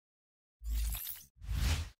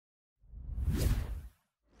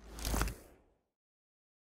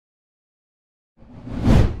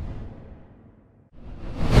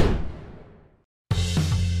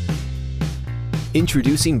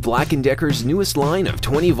Introducing Black & Decker's newest line of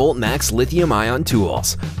 20-volt max lithium-ion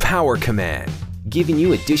tools, Power Command, giving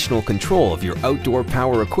you additional control of your outdoor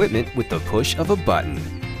power equipment with the push of a button.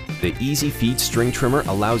 The Easy Feed String Trimmer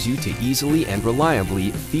allows you to easily and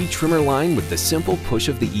reliably feed trimmer line with the simple push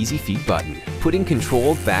of the Easy Feed button, putting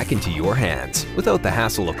control back into your hands without the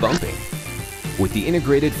hassle of bumping. With the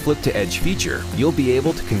integrated flip-to-edge feature, you'll be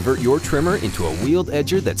able to convert your trimmer into a wheeled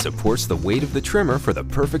edger that supports the weight of the trimmer for the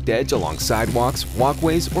perfect edge along sidewalks,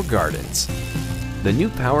 walkways, or gardens. The new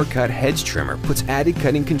Power Cut Hedge Trimmer puts added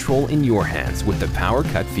cutting control in your hands with the Power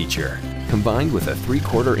Cut feature. Combined with a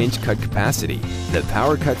 3/4 inch cut capacity, the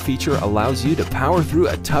Power Cut feature allows you to power through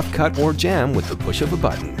a tough cut or jam with the push of a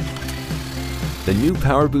button. The new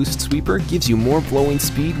Power Boost Sweeper gives you more blowing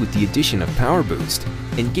speed with the addition of Power Boost.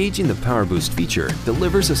 Engaging the Power Boost feature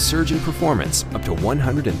delivers a surge in performance up to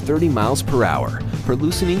 130 miles per hour for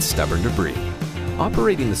loosening stubborn debris.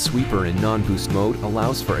 Operating the sweeper in non-boost mode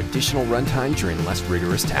allows for additional runtime during less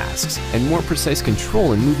rigorous tasks and more precise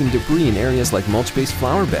control in moving debris in areas like mulch-based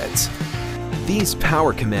flower beds. These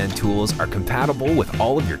Power Command tools are compatible with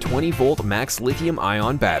all of your 20-volt max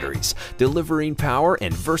lithium-ion batteries, delivering power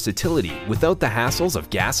and versatility without the hassles of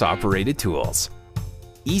gas-operated tools.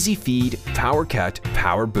 Easy Feed, Power Cut,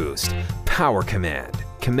 Power Boost, Power Command.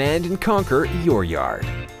 Command and conquer your yard.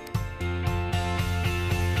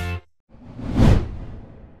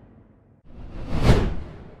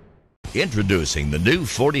 Introducing the new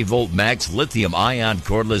 40-volt max lithium-ion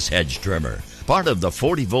cordless hedge trimmer, part of the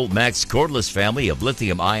 40-volt max cordless family of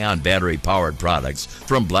lithium-ion battery-powered products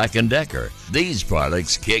from Black & Decker. These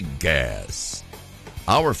products kick gas.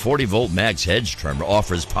 Our 40-volt max hedge trimmer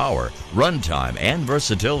offers power, runtime, and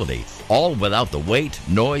versatility, all without the weight,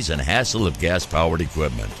 noise, and hassle of gas-powered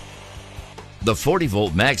equipment. The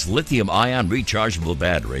 40-volt max lithium-ion rechargeable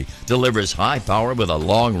battery delivers high power with a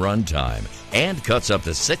long run time and cuts up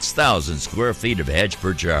to 6,000 square feet of hedge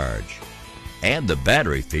per charge. And the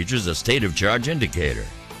battery features a state of charge indicator.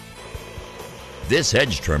 This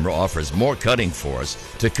hedge trimmer offers more cutting force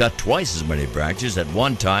to cut twice as many branches at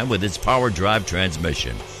one time with its power drive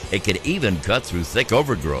transmission. It can even cut through thick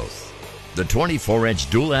overgrowth. The 24-inch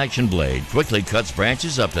dual-action blade quickly cuts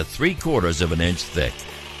branches up to 3/4 of an inch thick.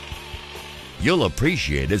 You'll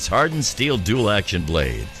appreciate its hardened steel dual-action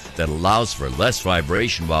blade that allows for less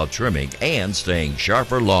vibration while trimming and staying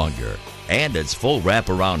sharper longer. And its full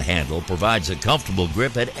wraparound handle provides a comfortable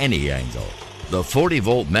grip at any angle. The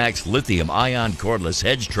 40-volt max lithium-ion cordless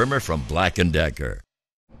hedge trimmer from Black & Decker.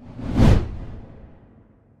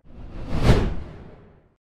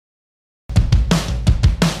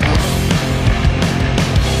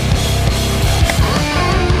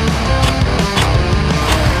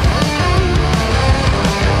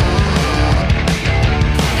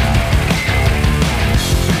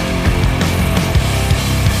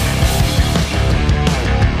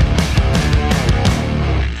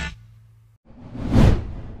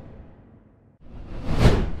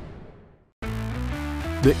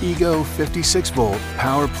 The Ego 56-volt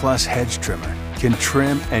Power Plus Hedge Trimmer can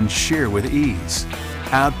trim and shear with ease,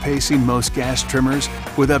 outpacing most gas trimmers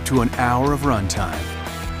with up to an hour of runtime.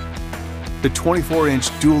 The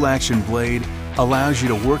 24-inch dual-action blade allows you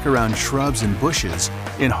to work around shrubs and bushes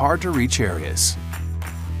in hard-to-reach areas.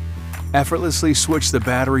 Effortlessly switch the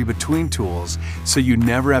battery between tools so you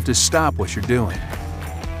never have to stop what you're doing.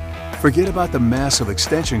 Forget about the mess of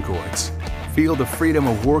extension cords. Feel the freedom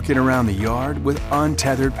of working around the yard with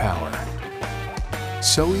untethered power.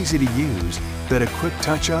 So easy to use that a quick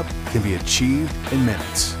touch-up can be achieved in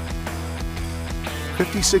minutes.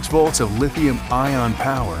 56 volts of lithium-ion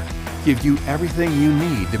power give you everything you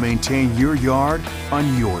need to maintain your yard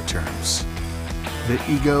on your terms. The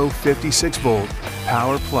Ego 56-volt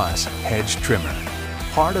Power Plus Hedge Trimmer,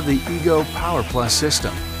 part of the Ego Power Plus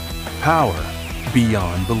system. Power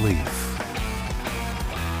beyond belief.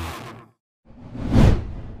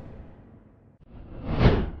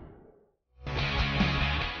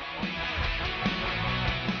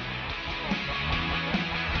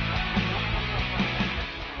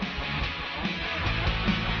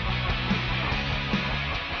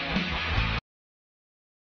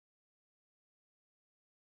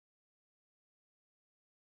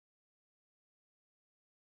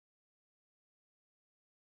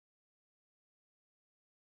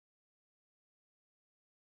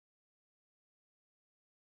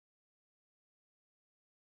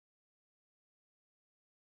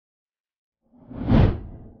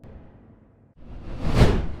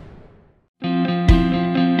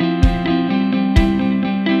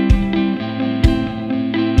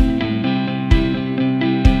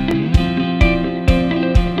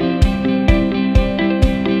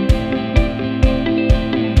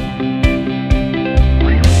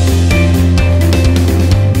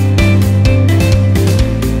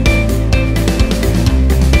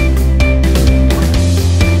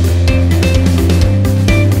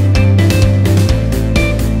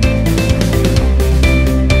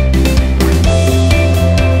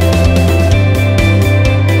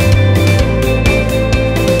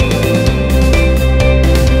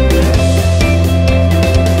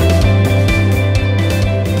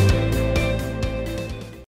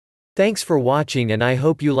 Thanks for watching, and I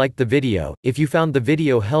hope you liked the video. If you found the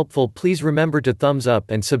video helpful, please remember to thumbs up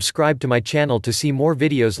and subscribe to my channel to see more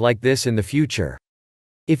videos like this in the future.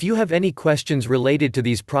 If you have any questions related to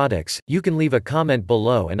these products, you can leave a comment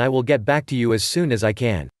below and I will get back to you as soon as I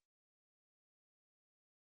can.